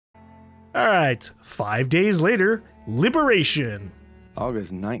All right, 5 days later, liberation.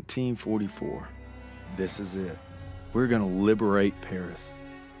 August 1944. This is it. We're gonna liberate Paris.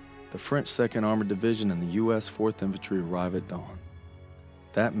 The French 2nd Armored Division and the U.S. 4th Infantry arrive at dawn.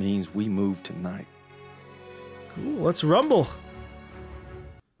 That means we move tonight. Cool, let's rumble.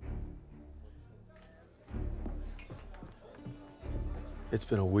 It's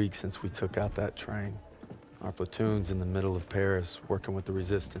been a week since we took out that train. Our platoon's in the middle of Paris, working with the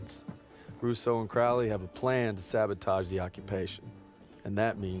resistance. Rousseau and Crowley have a plan to sabotage the occupation, and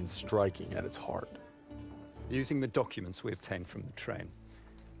that means striking at its heart. Using the documents we obtained from the train,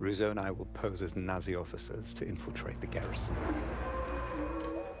 Rousseau and I will pose as Nazi officers to infiltrate the garrison.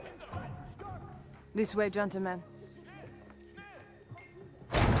 This way, gentlemen.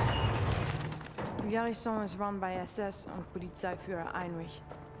 The garrison is run by SS and Polizeiführer Heinrich.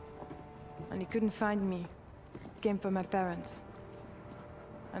 And he couldn't find me. Came for my parents.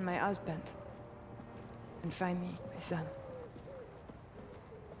 And my husband. And finally, my son.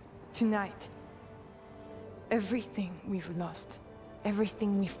 Tonight, everything we've lost,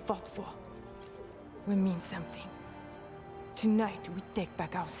 everything we fought for, will mean something. Tonight, we take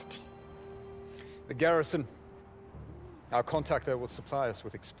back our city. The garrison. Our contact there will supply us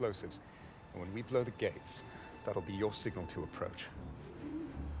with explosives. And when we blow the gates, that'll be your signal to approach.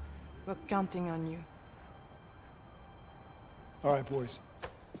 We're counting on you. All right, boys.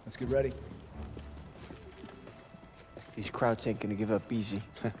 Let's get ready. These Krauts ain't gonna give up easy.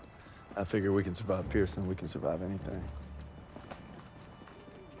 I figure we can survive Pearson, we can survive anything.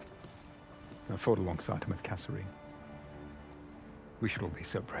 I fought alongside him at Kasserine. We should all be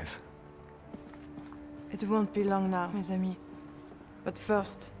so brave. It won't be long now, mes amis. But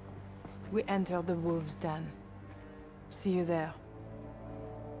first, we enter the wolves' den. See you there.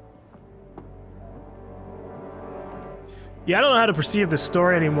 Yeah, I don't know how to perceive this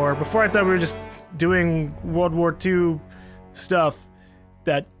story anymore. Before I thought we were just doing World War II stuff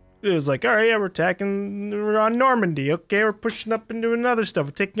that it was like, all right, yeah, we're on Normandy. Okay, we're pushing up and doing other stuff.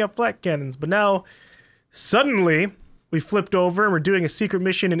 We're taking out flak cannons. But now, suddenly, we flipped over and we're doing a secret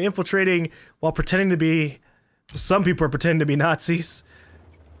mission and infiltrating while pretending to be, some people are pretending to be Nazis.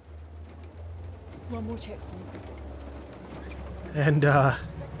 One more checkpoint. And, I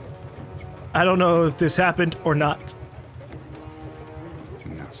don't know if this happened or not.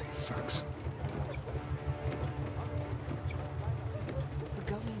 Nazi fucks. We're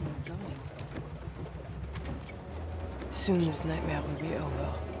going. Soon this nightmare will be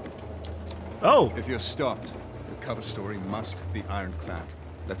over. Oh! If you're stopped, the cover story must be ironclad.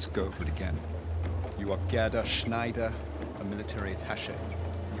 Let's go over it again. You are Gerda Schneider, a military attaché.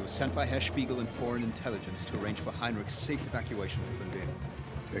 You were sent by Herr Spiegel and Foreign Intelligence to arrange for Heinrich's safe evacuation to Berlin.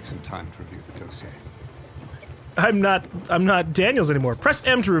 Take some time to review the dossier. I'm not Daniels anymore. Press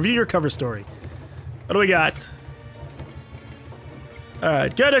M to review your cover story. What do we got?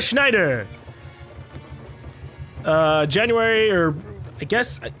 Alright, Gerda Schneider. January, or I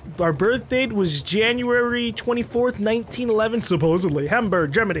guess our birth date was January 24th, 1911, supposedly.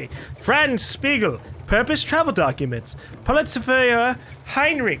 Hamburg, Germany. Franz Spiegel. Purpose travel documents. Polizeiführer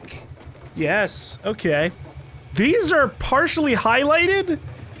Heinrich. Yes, okay. These are partially highlighted,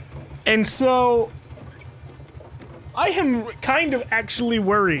 and so I am kind of actually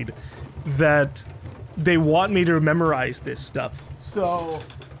worried that they want me to memorize this stuff. So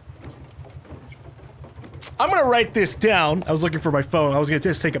I'm gonna write this down. I was looking for my phone. I was gonna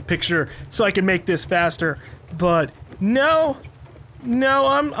just take a picture so I can make this faster, but no,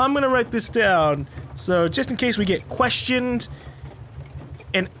 I'm gonna write this down. So just in case we get questioned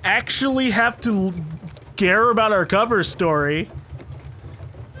and actually have to care about our cover story,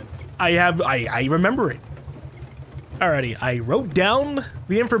 I remember it. Alrighty, I wrote down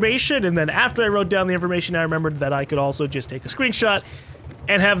the information, and then after I wrote down the information, I remembered that I could also just take a screenshot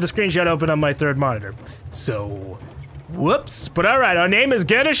and have the screenshot open on my third monitor. So, whoops. But alright, our name is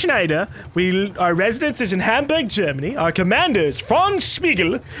Gerda Schneider. Our residence is in Hamburg, Germany. Our commander is Franz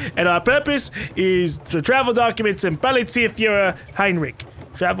Spiegel, and our purpose is the travel documents and Polizeiführer Heinrich.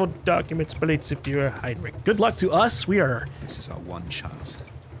 Travel documents, Polizeiführer Heinrich. Good luck to us. This is our one chance.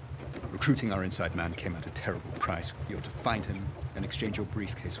 Recruiting our inside man came at a terrible price. You ought to find him and exchange your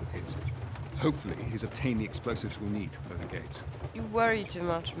briefcase with his. Hopefully, he's obtained the explosives we'll need to blow the gates. You worry too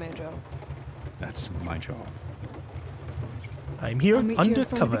much, Major. That's my job. I'm here I'll meet you in front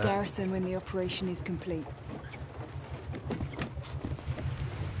of undercover. the garrison when the operation is complete.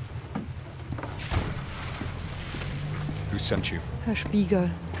 Who sent you? Herr Spiegel.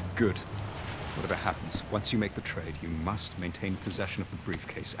 Good. Whatever happens, once you make the trade, you must maintain possession of the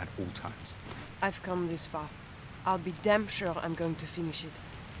briefcase at all times. I've come this far. I'll be damn sure I'm going to finish it.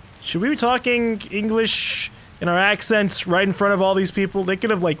 Should we be talking English in our accents right in front of all these people? They could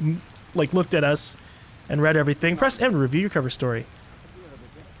have like looked at us and read everything. Press M to review your cover story.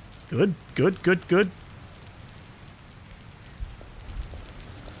 Good, good, good, good.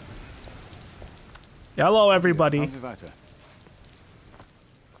 Hello, everybody.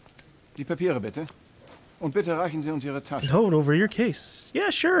 Die Papiere bitte. Und bitte reichen Sie uns Ihre Tasche. Hold over your case. Yeah,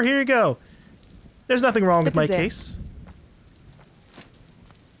 sure, here you go. There's nothing wrong with my case.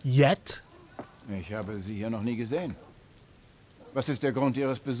 Yet. Ich habe Sie hier noch nie gesehen. Was ist der Grund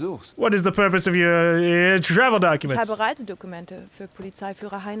Ihres Besuchs? What is the purpose of your travel Ich documents? habe Reisedokumente für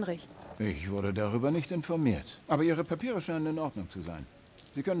Polizeiführer Heinrich. Ich wurde darüber nicht informiert. Aber Ihre Papiere scheinen in Ordnung zu sein.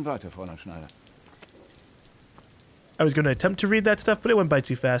 Sie können weiter, Fräulein Schneider. I was going to attempt to read that stuff, but it went by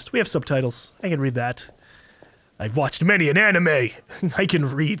too fast. We have subtitles. I can read that. I've watched many an anime. I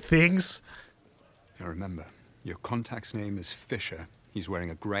can read things. Now remember, your contact's name is Fisher. He's wearing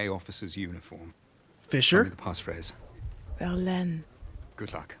a grey officer's uniform. Tell Fisher? me the passphrase. Berlin.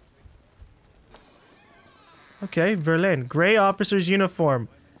 Good luck. Okay, Verlaine. Gray officer's uniform.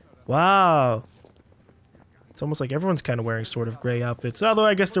 Wow. It's almost like everyone's kind of wearing sort of gray outfits. Although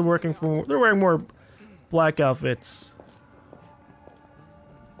I guess they're wearing more black outfits.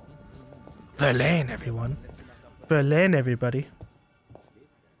 Verlaine, everyone. Verlaine, everybody.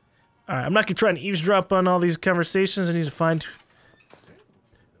 Alright, I'm not gonna try and eavesdrop on all these conversations. I need to find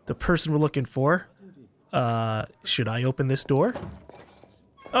the person we're looking for. Should I open this door?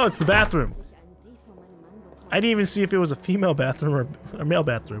 Oh, it's the bathroom. I didn't even see if it was a female bathroom or a male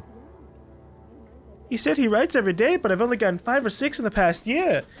bathroom. He said he writes every day, but I've only gotten 5 or 6 in the past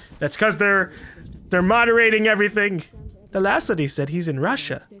year. That's because they're moderating everything. The last that he said he's in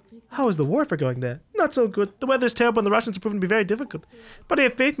Russia. How is the warfare going there? Not so good. The weather's terrible and the Russians are proving to be very difficult. But I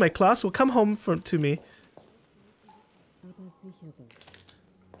have faith my class will come home to me.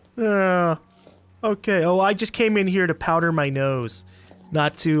 Okay. Oh, I just came in here to powder my nose.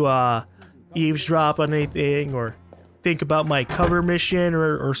 Not to eavesdrop on anything or think about my cover mission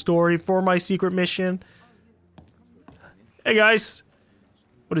or story for my secret mission. Hey guys.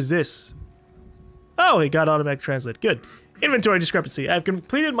 What is this? Oh, it got automatic translate. Good. Inventory discrepancy. I've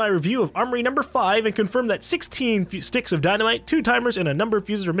completed my review of Armory number 5 and confirmed that 16 sticks of dynamite, 2 timers, and a number of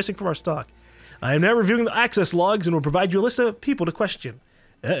fuses are missing from our stock. I am now reviewing the access logs and will provide you a list of people to question.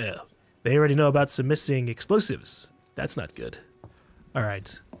 Uh-oh. They already know about some missing explosives. That's not good.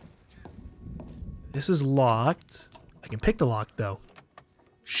 Alright. This is locked. I can pick the lock, though.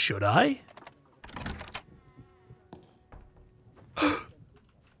 Should I?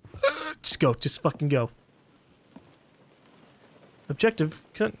 Just go. Just fucking go. Objective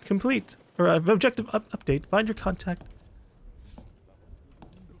complete. Or objective update. Find your contact.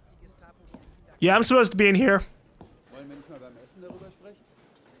 Yeah, I'm supposed to be in here.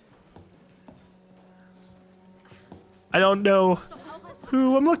 I don't know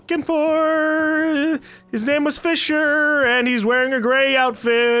who I'm looking for. His name was Fisher, and he's wearing a gray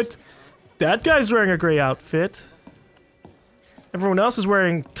outfit. That guy's wearing a gray outfit. Everyone else is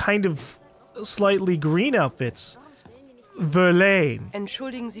wearing kind of slightly green outfits. Verlaine.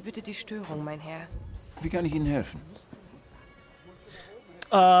 Entschuldigen Sie bitte die Störung, mein Herr. Wie kann ich Ihnen helfen?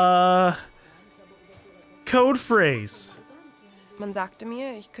 Code phrase. Man sagte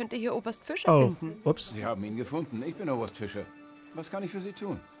mir, ich könnte hier Oberst Fischer Oh, finden. whoops. Sie haben ihn gefunden. Ich bin Oberst Fischer. Was kann ich für Sie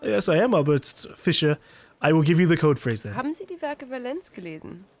tun? Yes, I am Oberst Fischer. I will give you the code phrase then. Haben Sie die Werke Valenz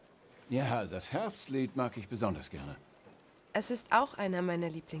gelesen? Ja, das Herbstlied mag ich besonders gerne. Es ist auch einer meiner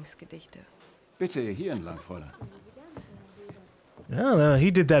Lieblingsgedichte. Bitte hier entlang, Fräulein. Oh,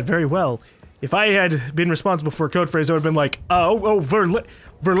 he did that very well. If I had been responsible for a code phrase, I would have been like,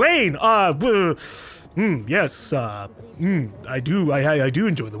 Verlaine, yes, I do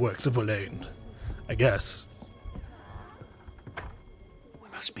enjoy the works of Verlaine, I guess. We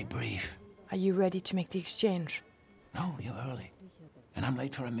must be brief. Are you ready to make the exchange? No, you're early. And I'm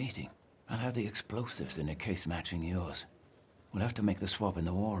late for a meeting. I'll have the explosives in a case matching yours. We'll have to make the swap in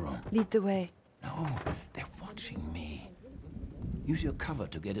the war room. Lead the way. No, they're watching me. Use your cover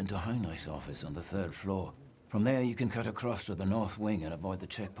to get into Heinrich's office on the 3rd floor. From there, you can cut across to the north wing and avoid the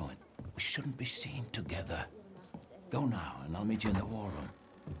checkpoint. We shouldn't be seen together. Go now, and I'll meet you in the war room.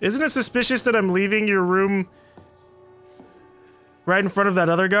 Isn't it suspicious that I'm leaving your room right in front of that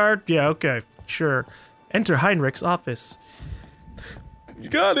other guard? Yeah, okay, sure. Enter Heinrich's office. You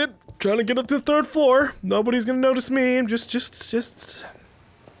got it. Trying to get up to the 3rd floor. Nobody's gonna notice me. I'm just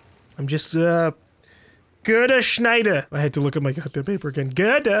Goethe Schneider. I had to look at my goddamn paper again.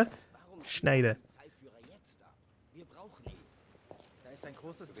 Goethe Schneider.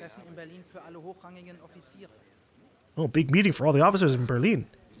 Oh, big meeting for all the officers in Berlin.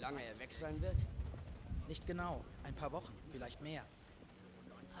 weg sein wird? Nicht genau. Ein paar Wochen, vielleicht mehr.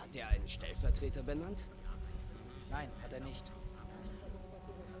 Hat er einen Stellvertreter benannt? Nein, hat er nicht.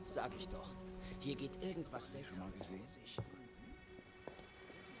 Sag ich doch. Hier geht irgendwas Seltsames vor sich.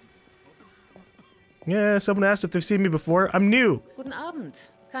 Yeah, someone asked if they've seen me before. I'm new. Guten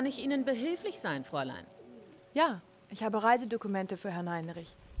Abend. Kann ich Ihnen behilflich sein, Fräulein? Ja, ich habe Reisedokumente für Herrn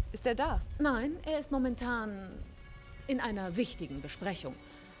Heinrich. Ist er da? Nein, er ist momentan in einer wichtigen Besprechung.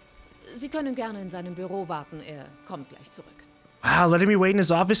 Sie können gerne in seinem Büro warten. Er kommt gleich zurück. Wow, letting me wait in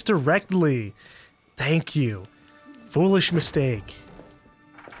his office directly. Thank you. Foolish mistake.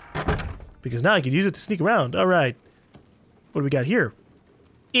 Because now I could use it to sneak around. All right. What do we got here?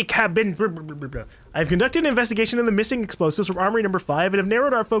 I've conducted an investigation into the missing explosives from Armory Number 5 and have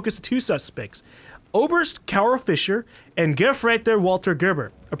narrowed our focus to 2 suspects. Oberst Karl Fischer and Gefreiter Walter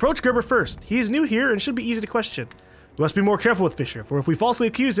Gerber. Approach Gerber first. He is new here and should be easy to question. We must be more careful with Fischer, for if we falsely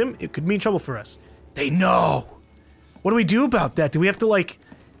accuse him, it could mean trouble for us. They know! What do we do about that? Do we have to, like,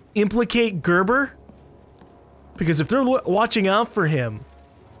 implicate Gerber? Because if they're watching out for him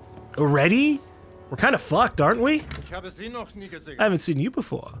already, we're kind of fucked, aren't we? I haven't seen you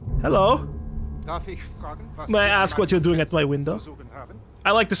before. Hello. May I ask what you're doing at my window?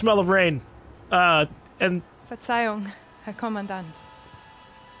 I like the smell of rain. And... Verzeihung, Herr Kommandant.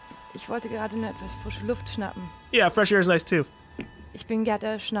 Ich wollte gerade nur etwas frische Luft schnappen. Yeah, fresh air is nice too. Ich bin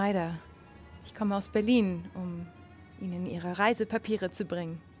Gerda Schneider. Ich komme aus Berlin, um Ihnen Ihre Reisepapiere zu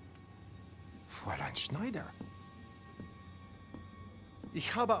bringen. Fräulein Schneider.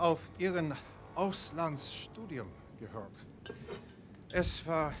 Ich habe auf Ihren Auslandsstudium gehört. Es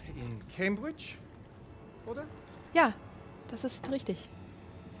war in Cambridge, oder? Ja, das ist richtig.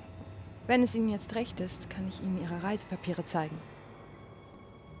 Wenn es Ihnen jetzt recht ist, kann ich Ihnen Ihre Reisepapiere zeigen.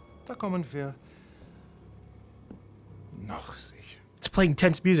 Da kommen wir noch sicher. It's playing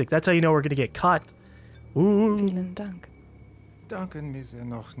tense music. That's how you know we're gonna get caught. Ooh. Vielen Dank. Danken mir sehr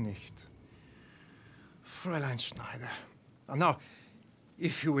noch nicht. Fräulein Schneider. Now,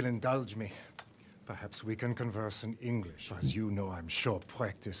 if you will indulge me, perhaps we can converse in English. As you know, I'm sure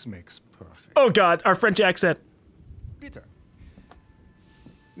practice makes perfect. Oh God, our French accent. Bitte.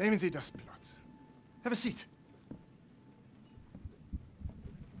 Nehmen Sie das Blatt. Have a seat.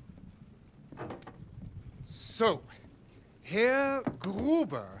 So, Herr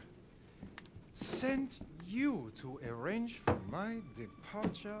Gruber sent you to arrange for my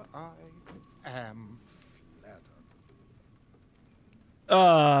departure. I am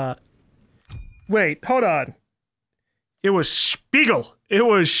flattered. Wait, hold on. It was Spiegel. It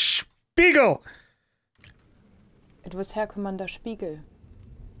was Spiegel. It was Herr Commander Spiegel.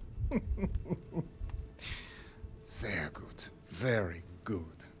 Sehr gut. Very good.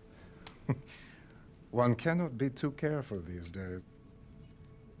 One cannot be too careful these days.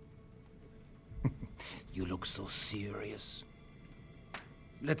 You look so serious.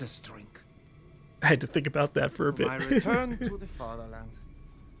 Let us drink. I had to think about that for a bit. My return to the fatherland.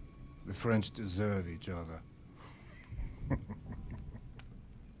 The French deserve each other.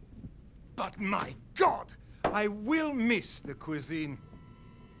 But my God, I will miss the cuisine.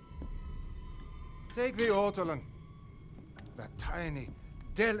 Take the ortolan. That tiny,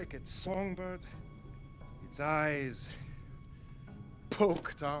 delicate songbird. Its eyes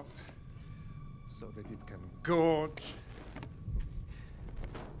poked out so that it can gorge.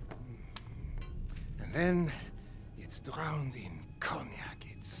 And then it's drowned in cognac.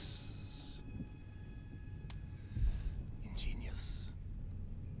 It's ingenious.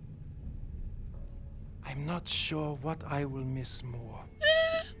 I'm not sure what I will miss more.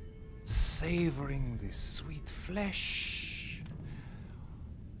 Savoring the sweet flesh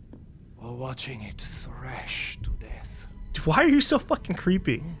or watching it thrash to death. Why are you so fucking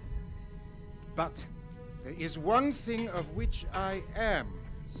creepy? But there is one thing of which I am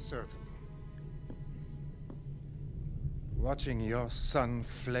certain. Watching your son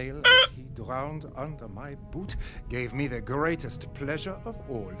flail as he drowned under my boot gave me the greatest pleasure of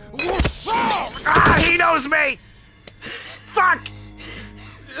all. Ah, he knows me! Fuck!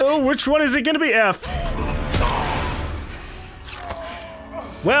 Oh, which one is it gonna be? F.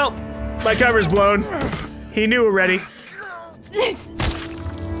 Well, my cover's blown. He knew already. This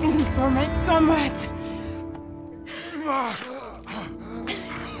is for my comrades.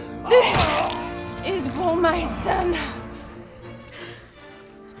 This is for my son.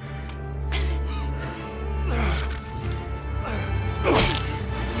 This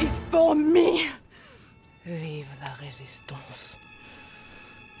is for me. Vive la résistance.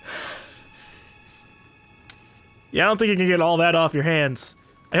 Yeah, I don't think you can get all that off your hands.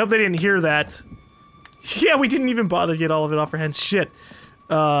 I hope they didn't hear that. Yeah, we didn't even bother to get all of it off our hands. Shit.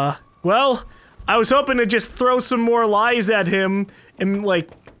 Well, I was hoping to just throw some more lies at him and, like,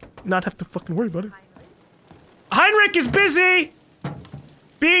 not have to fucking worry about it. Heinrich is busy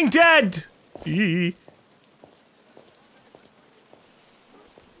being dead!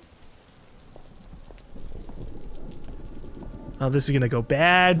 Oh, this is gonna go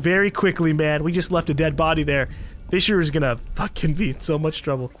bad very quickly, man. We just left a dead body there. Fisher is gonna fucking be in so much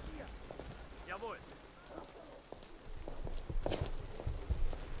trouble.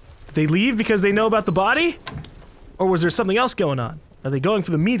 Did they leave because they know about the body? Or was there something else going on? Are they going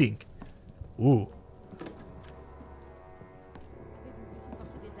for the meeting? Ooh.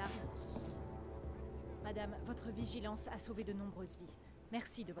 Madame, votre vigilance a sauvé de nombreuses vies.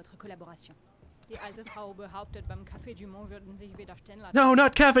 Merci de votre collaboration. Die alte Frau behauptet, beim Café du Mont würden sich widerstehen lassen. No,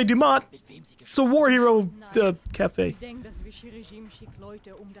 not Café du Mont. It's a war hero cafe. Ich denke, das Vichy-Regime schickt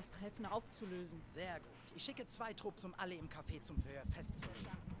Leute, um das Treffen aufzulösen. Sehr gut. Ich schicke 2 Trupps, um alle im Café zum Verhör festzulegen.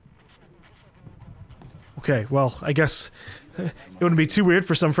 Okay, well, I guess it wouldn't be too weird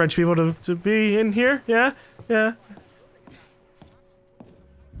for some French people to be in here. Yeah, yeah.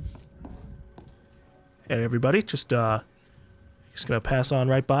 Hey, everybody, just gonna pass on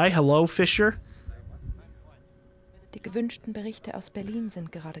right by. Hello, Fisher. Die gewünschten Berichte aus Berlin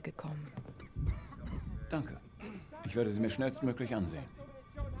sind gerade gekommen. Danke. Ich werde sie mir schnellstmöglich ansehen.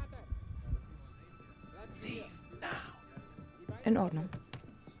 In Ordnung.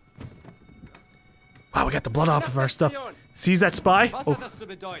 Wow, we got the blood off of our stuff. Sees that spy?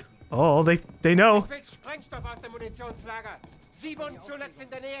 Oh, they know.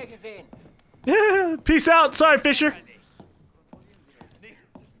 Yeah, peace out. Sorry, Fisher.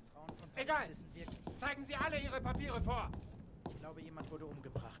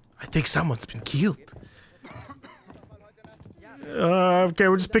 I think someone's been killed. Okay,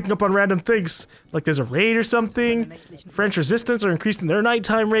 we're just picking up on random things. Like there's a raid or something. French resistance are increasing their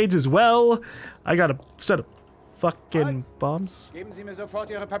nighttime raids as well. I got a set of fucking bombs. Geben Sie mir sofort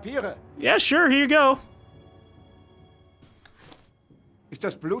Ihre Papiere. Yeah, sure, here you go. Ist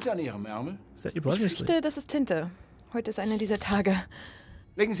das Blut an Ihrem Ärmel? Is that your blood? Ich fürchte, das ist Tinte. Heute ist einer dieser Tage.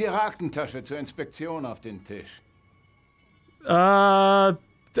 Legen Sie Ihre Aktentasche zur Inspektion auf den Tisch. I'm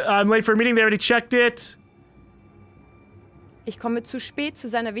late for a meeting. They already checked it. Ich komme zu spät zu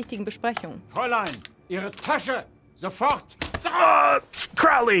seiner wichtigen Besprechung. Fräulein, Ihre Tasche! Sofort!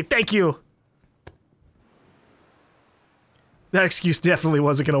 Crowley, thank you. That excuse definitely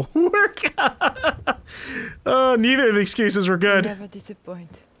wasn't gonna work. Neither of the excuses were good. Never disappoint.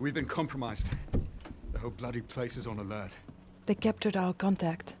 We've been compromised. The whole bloody place is on alert. They captured our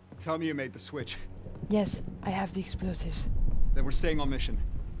contact. Tell me you made the switch. Yes, I have the explosives. Then we're staying on mission.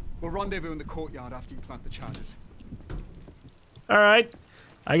 We'll rendezvous in the courtyard after you plant the charges. Alright.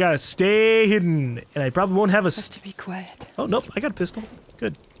 I gotta stay hidden. And I probably won't have a... Have to be quiet. Oh, nope. I got a pistol.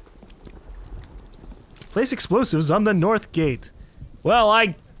 Good. Place explosives on the north gate. Well,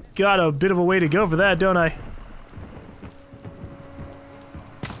 I got a bit of a way to go for that, don't I?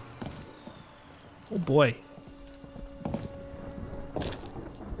 Oh boy.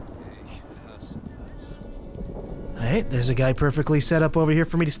 Alright, there's a guy perfectly set up over here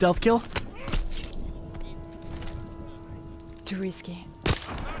for me to stealth kill. Too risky.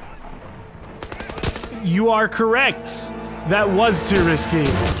 You are correct. That was too risky.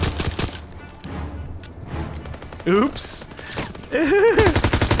 Oops.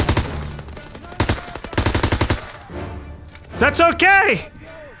 That's okay.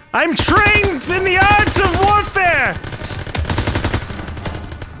 I'm trained in the arts of warfare.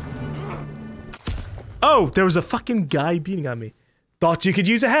 Oh, there was a fucking guy beating on me. Thought you could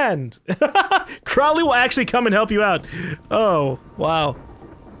use a hand. Crowley will actually come and help you out. Oh, wow.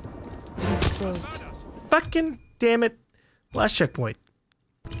 Exposed. Fucking damn it. Last checkpoint.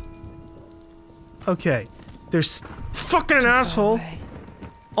 Okay. There's fucking an asshole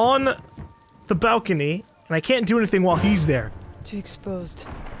on the balcony, and I can't do anything while he's there. Too exposed.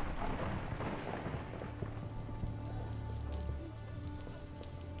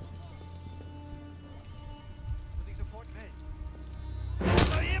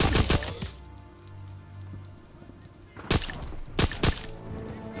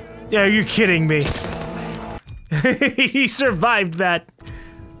 Yeah, you're kidding me. He survived that.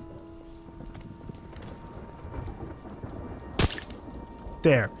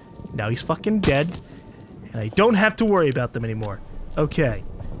 There. Now he's fucking dead. And I don't have to worry about them anymore. Okay.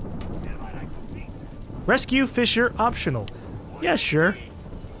 Rescue Fisher optional. Yeah, sure.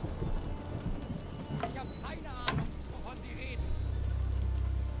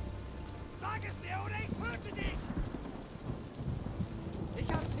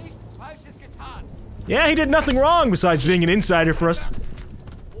 Yeah, he did nothing wrong besides being an insider for us.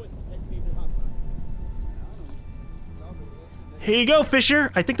 Here you go,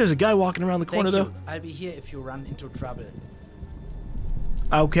 Fisher. I think there's a guy walking around the corner, though. I'll be here if you run into trouble.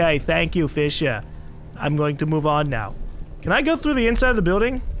 Okay, thank you, Fisher. I'm going to move on now. Can I go through the inside of the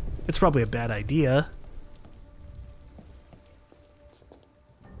building? It's probably a bad idea.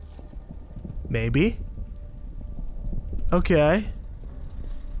 Maybe. Okay.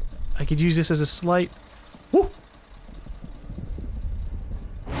 I could use this as a slight... Woo!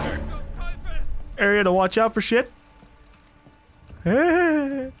 Area to watch out for shit.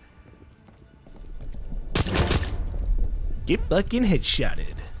 Get fucking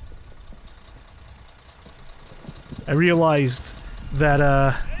headshotted. I realized that,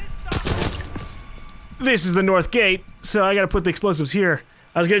 this is the north gate, so I gotta put the explosives here.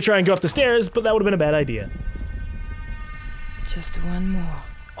 I was gonna try and go up the stairs, but that would've been a bad idea. Just one more.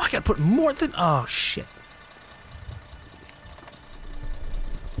 Oh, I gotta put more than... Oh, shit.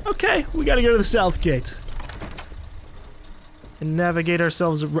 Okay, we gotta go to the south gate. And navigate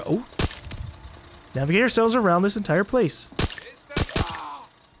ourselves around... Oh. Navigate ourselves around this entire place.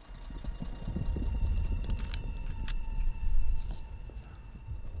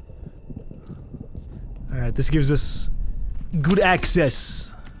 Alright, this gives us good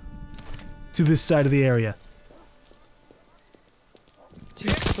access to this side of the area. Too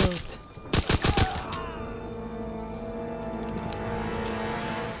exposed.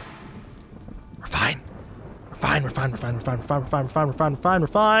 We're fine. We're fine, we're fine, we're fine, we're fine, we're fine, we're fine, we're fine, we're fine, we're fine, we're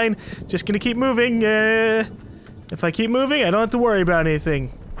fine. Just gonna keep moving. If I keep moving, I don't have to worry about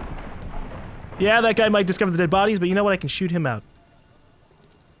anything. Yeah, that guy might discover the dead bodies, but you know what? I can shoot him out.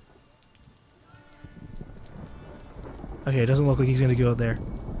 Okay, it doesn't look like he's gonna go there.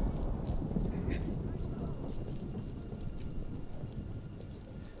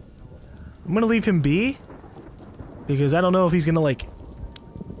 I'm gonna leave him be, because I don't know if he's gonna, like,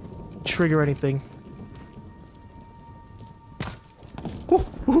 trigger anything. Ooh,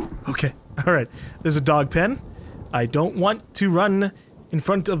 ooh, okay, alright. There's a dog pen. I don't want to run in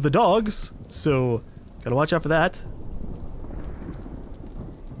front of the dogs, so gotta watch out for that.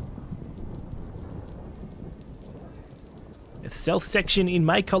 A stealth section in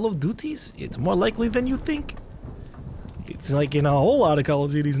my Call of Duties? It's more likely than you think. It's like in a whole lot of Call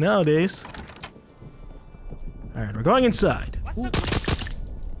of Duties nowadays. Alright, we're going inside. Ooh.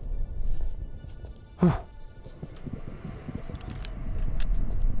 Ooh.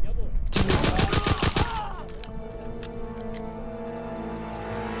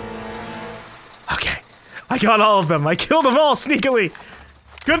 Okay, I got all of them. I killed them all sneakily.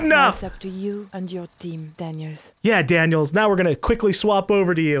 Good enough. It's up to you and your team, Daniels. Yeah, Daniels. Now we're gonna quickly swap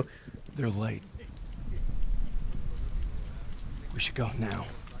over to you. They're late. We should go now.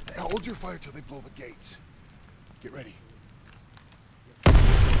 Hey, hold your fire till they blow the gates. Get ready.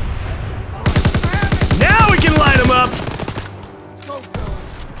 Now we can light them up. Let's go,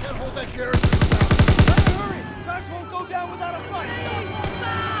 fellas. Can't hold that garrison without... Hurry! Guards won't go down without a fight!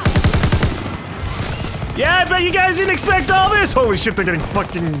 Yeah, I bet you guys didn't expect all this! Holy shit, they're getting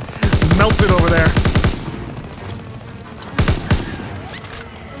fucking melted over there.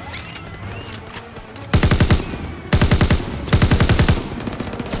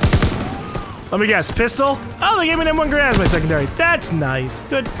 Let me guess, pistol? Oh, they gave me an M1 grenade as my secondary. That's nice.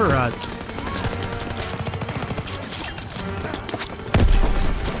 Good for us.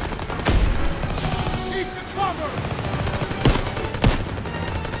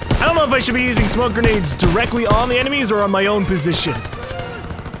 I don't know if I should be using smoke grenades directly on the enemies or on my own position.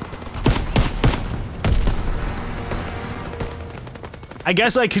 I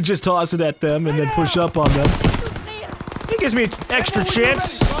guess I could just toss it at them and then push up on them. It gives me an extra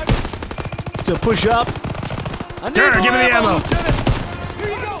chance to push up. Turner, give me the ammo.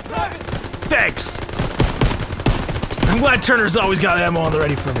 Thanks. I'm glad Turner's always got ammo on the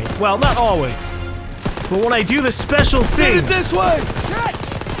ready for me. Well, not always. But when I do the special things, this way!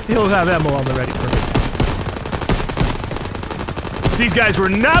 he'll have ammo on the ready for me. These guys were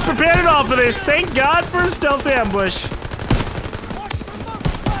not prepared at all for this. Thank God for a stealth ambush.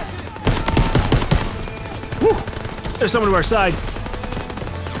 Whew. There's someone to our side.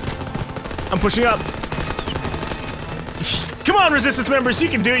 I'm pushing up. Come on, resistance members, you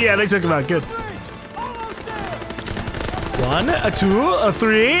can do it. Yeah, they took him out. Good. 1, a 2, a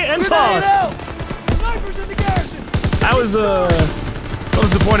 3, and toss. I was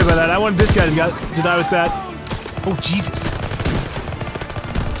disappointed by that. I wanted this guy to die with that. Oh, Jesus.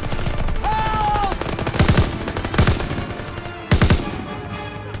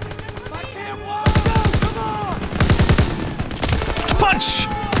 Punch!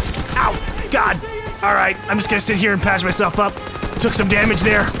 Ow! God! Alright, I'm just gonna sit here and patch myself up. Took some damage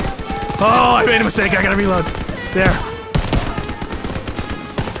there. Oh, I made a mistake. I gotta reload. There.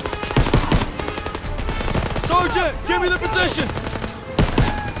 Sergeant, give me the position!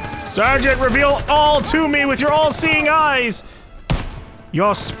 Sergeant, reveal all to me with your all-seeing eyes!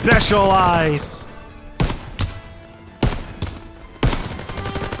 Your special eyes!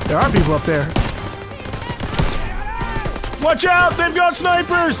 There are people up there. Watch out! They've got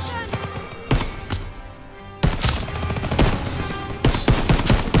snipers!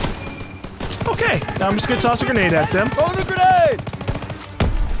 Okay, now I'm just gonna toss a grenade at them. Throw the grenade!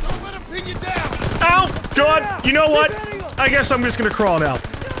 Don't let him pin you down! Ow! God, you know what? I guess I'm just gonna crawl now.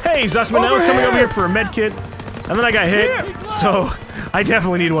 Hey, Zussman, I was coming over here for a med kit, and then I got hit, so I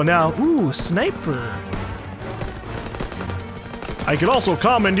definitely need one now. Ooh, sniper. I could also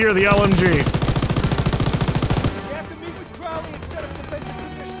commandeer the LMG.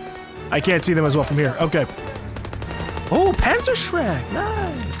 I can't see them as well from here. Okay. Oh, Panzerschreck.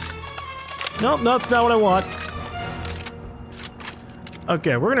 Nice. Nope, no, that's not what I want.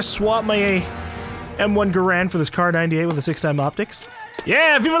 Okay, we're gonna swap my M1 Garand for this Kar 98 with the 6-time optics.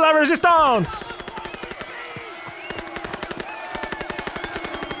 Yeah, vive la resistance!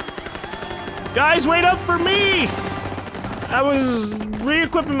 Guys, wait up for me! I was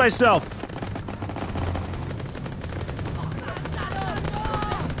re-equipping myself.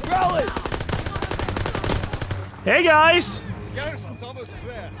 Rally! Hey guys! The garrison's almost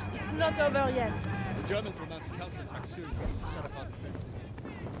clear. It's not over yet. The Germans will mount a counterattack soon. We need to set up our defenses.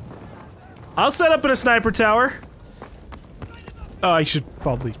 I'll set up in a sniper tower. I should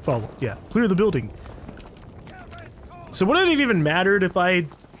probably follow. Yeah, clear the building. So would it have even mattered if I had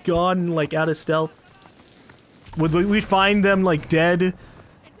gone like out of stealth? Would we find them like dead?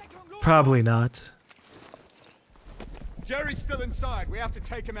 Probably not. Jerry's still inside. We have to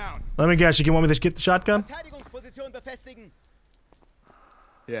take him out. Let me guess, you want me to get the shotgun?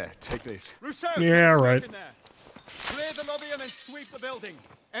 Yeah, take this. Yeah, right. Clear the lobby and then sweep the building.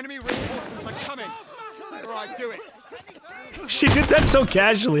 Enemy reinforcements are coming. All right, do it. She did that so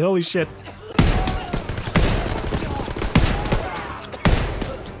casually, holy shit.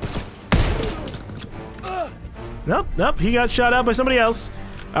 Nope, nope, he got shot out by somebody else.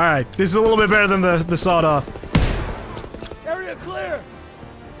 Alright, this is a little bit better than the sawed-off. Area clear!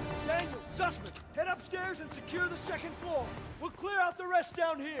 Daniel, Sussman, head upstairs and secure the second floor. We'll clear out the rest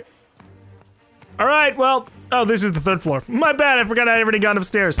down here. Alright, well, oh, this is the third floor. My bad, I forgot I had already gone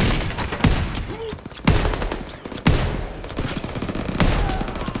upstairs.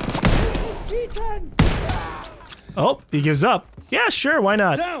 Ethan! Oh, he gives up. Yeah, sure, why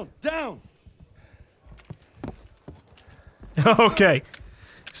not? Down, down! Okay.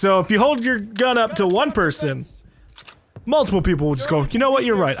 So if you hold your gun up to one person, multiple people will just go, you know what,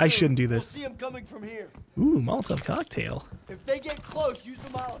 you're right, I shouldn't do this. See him coming from here. Ooh, Molotov cocktail. If they get close, use the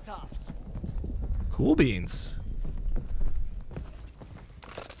Molotovs. Cool beans.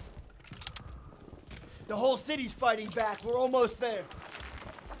 The whole city's fighting back. We're almost there.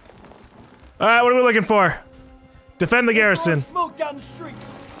 Alright, what are we looking for? Defend the garrison. Smoke down the street.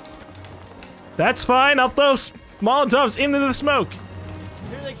 That's fine, I'll throw Molotovs into the smoke.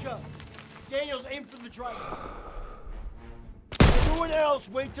 Here they come. Daniels, aim for the driver. Everyone else,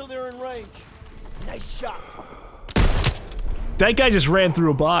 wait till they're in range. Nice shot. That guy just ran through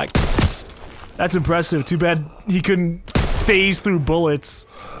a box. That's impressive. Too bad he couldn't phase through bullets.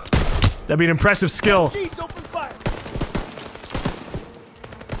 That'd be an impressive skill. Jeez, open fire.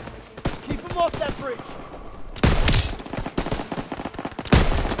 Keep him off that bridge.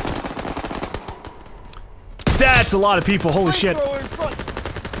 That's a lot of people, holy shit.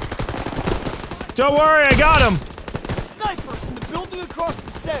 Don't worry, I got him. Snipers in the building across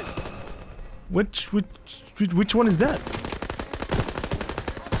the center. Which one is that?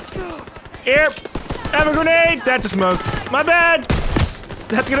 Here, have a grenade. That's a smoke. My bad.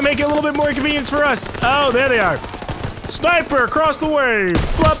 That's gonna make it a little bit more inconvenience for us. Oh, there they are. Sniper across the way.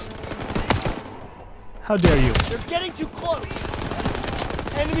 Blup. How dare you? They're getting too close.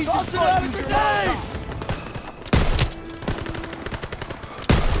 Enemies in front. Use your Molotovs.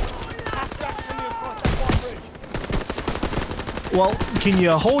 Well, can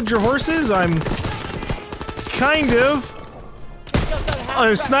you hold your horses? I'm kind of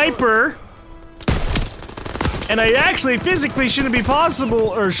a sniper, and I actually physically shouldn't be possible,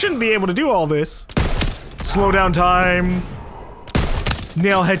 or shouldn't be able to do all this. Slow down time,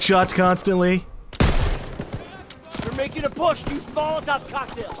 nail headshots constantly. They're making a push. Use Molotov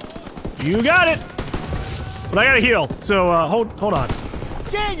cocktails. You got it. But I gotta heal, so hold on.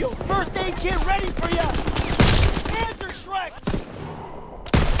 Daniel, first aid kit ready for you. Hands are Shrek.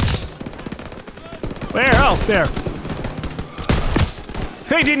 Where? Oh, there.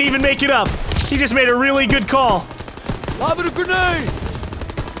 They didn't even make it up. He just made a really good call. Lob it a grenade!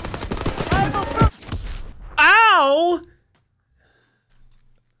 Ow! Ow!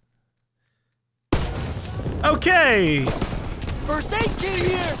 Okay. First aid kit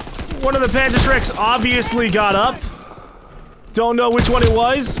here! One of the Panda Shreks obviously got up. Don't know which one it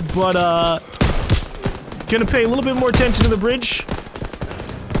was, but, gonna pay a little bit more attention to the bridge.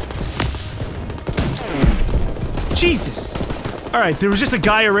 Jesus! Alright, there was just a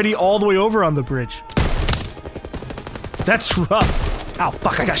guy already all the way over on the bridge. That's rough. Ow,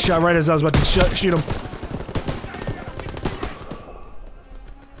 fuck, I got shot right as I was about to shoot him.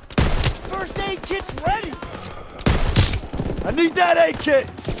 First aid kit's ready! I need that aid kit!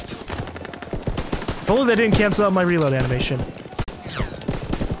 If only that didn't cancel out my reload animation.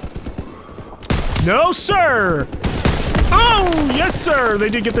 No, sir! Oh, yes, sir! They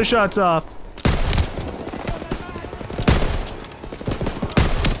did get their shots off.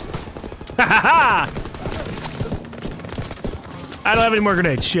 Ha ha ha! I don't have any more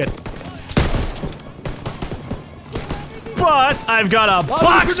grenades, shit. But I've got a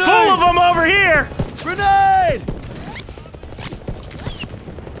box full of them over here! Grenade!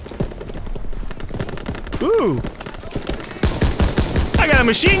 Ooh. I got a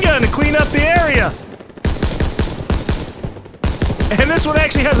machine gun to clean up the area. And this one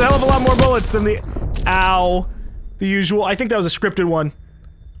actually has a hell of a lot more bullets than the usual. I think that was a scripted one.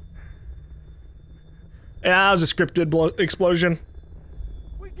 Yeah, that was a scripted explosion.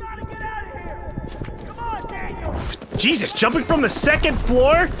 We gotta get out of here! Come on, Daniel! Jesus, jumping from the second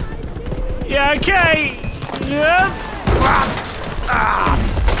floor? Yeah, okay. Yep.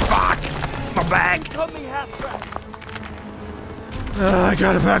 Fuck. My back. Coming half track. I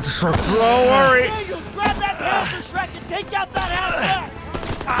got it back to Shrek. Don't worry. Daniels, grab that Panther Shrek and take out that half track!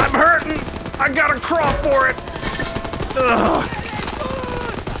 I'm hurting. I gotta crawl for it. Ugh.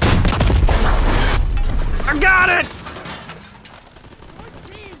 I got it!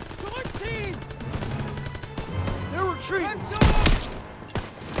 To our team! They're retreating!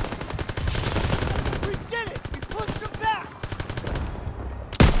 We did it! We pushed them back!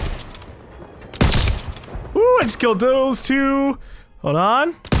 Ooh, I just killed those two. Hold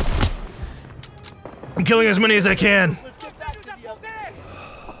on. I'm killing as many as I can. Let's get back to the other.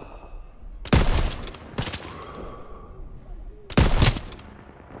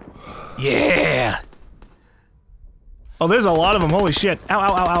 Yeah! Oh, there's a lot of them. Holy shit. Ow,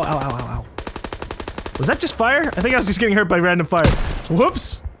 ow, ow, ow, ow, ow, ow. Was that just fire? I think I was just getting hurt by random fire.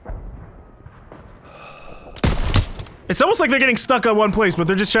 Whoops. It's almost like they're getting stuck on one place, but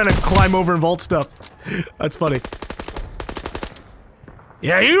they're just trying to climb over and vault stuff. That's funny.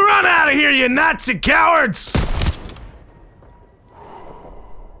 Yeah, you run out of here, you Nazi cowards!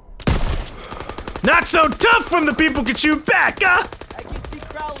 Not so tough when the people can shoot back, huh? I can see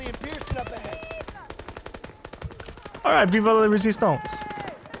Crowley and Pearson up ahead. Alright, vive la resistance.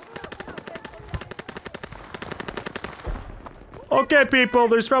 Okay, people,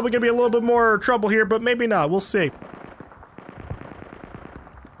 there's probably gonna be a little bit more trouble here, but maybe not. We'll see.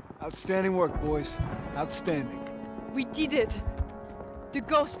 Outstanding work, boys. Outstanding. We did it. The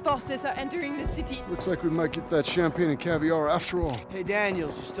ghost forces are entering the city. Looks like we might get that champagne and caviar after all. Hey,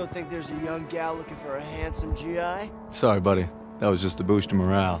 Daniels, you still think there's a young gal looking for a handsome GI? Sorry, buddy. That was just to boost your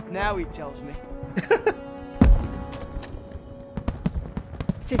morale. Now he tells me.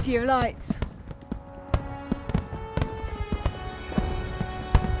 City of Lights.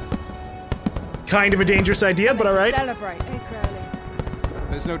 Kind of a dangerous idea, but alright. Celebrate, hey Crowley.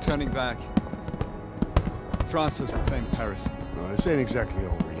 There's no turning back. France has reclaimed Paris. This ain't exactly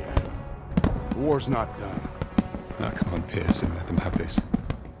over yet. The war's not done. Now come on, Pearson, let them have this.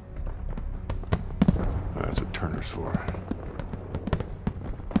 That's what Turner's for.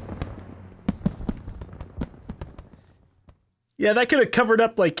 Yeah, that could have covered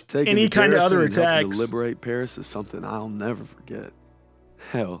up, like, Taking any the kind of garrison other and helping attacks. to liberate Paris is something I'll never forget.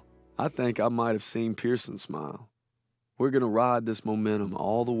 Hell, I think I might have seen Pearson smile. We're gonna ride this momentum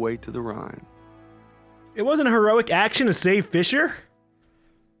all the way to the Rhine. It wasn't a heroic action to save Fisher?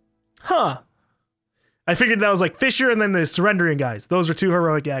 Huh. I figured that was like Fisher and then the surrendering guys. Those were two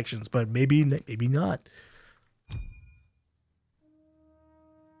heroic actions, but maybe not.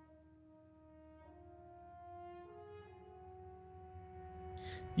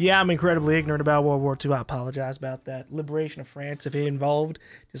 Yeah, I'm incredibly ignorant about World War II. I apologize about that. Liberation of France, if it involved,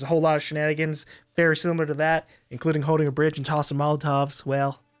 there's a whole lot of shenanigans very similar to that, including holding a bridge and tossing Molotovs.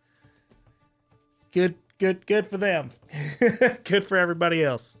 Well, good for them. Good for everybody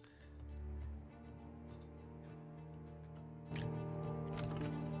else.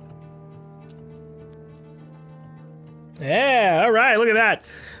 Yeah, all right, look at that.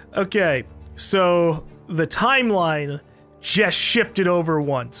 Okay, so the timeline just shifted over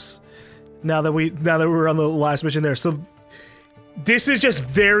once. Now that we're on the last mission there. So this is just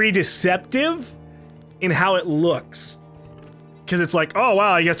very deceptive in how it looks. Because it's like, oh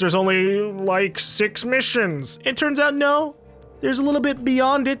wow, I guess there's only like 6 missions. It turns out no, there's a little bit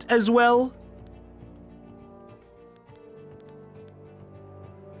beyond it as well.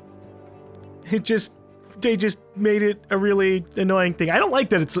 They just made it a really annoying thing. I don't like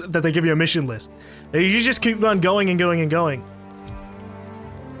that that they give you a mission list. You just keep on going and going and going.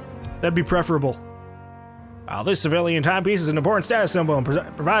 That'd be preferable. While this civilian timepiece is an important status symbol and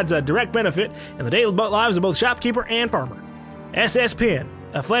provides a direct benefit in the daily lives of both shopkeeper and farmer. SS pin,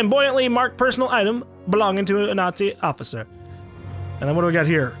 a flamboyantly marked personal item belonging to a Nazi officer. And then what do we got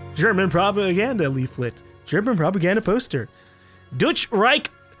here? German propaganda leaflet. German propaganda poster. Deutsch Reich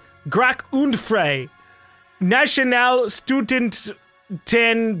Grach und Frei. National Student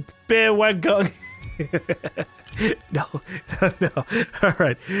 10 Bewegung. No. All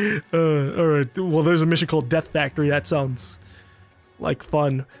right. Well, there's a mission called Death Factory. That sounds like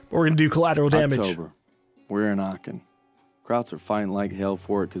fun. But we're gonna do collateral damage. October. We're in Aachen. Krauts are fighting like hell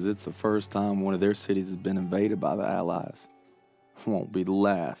for it because it's the first time one of their cities has been invaded by the Allies. Won't be the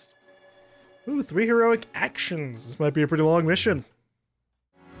last. Ooh, 3 heroic actions. This might be a pretty long mission.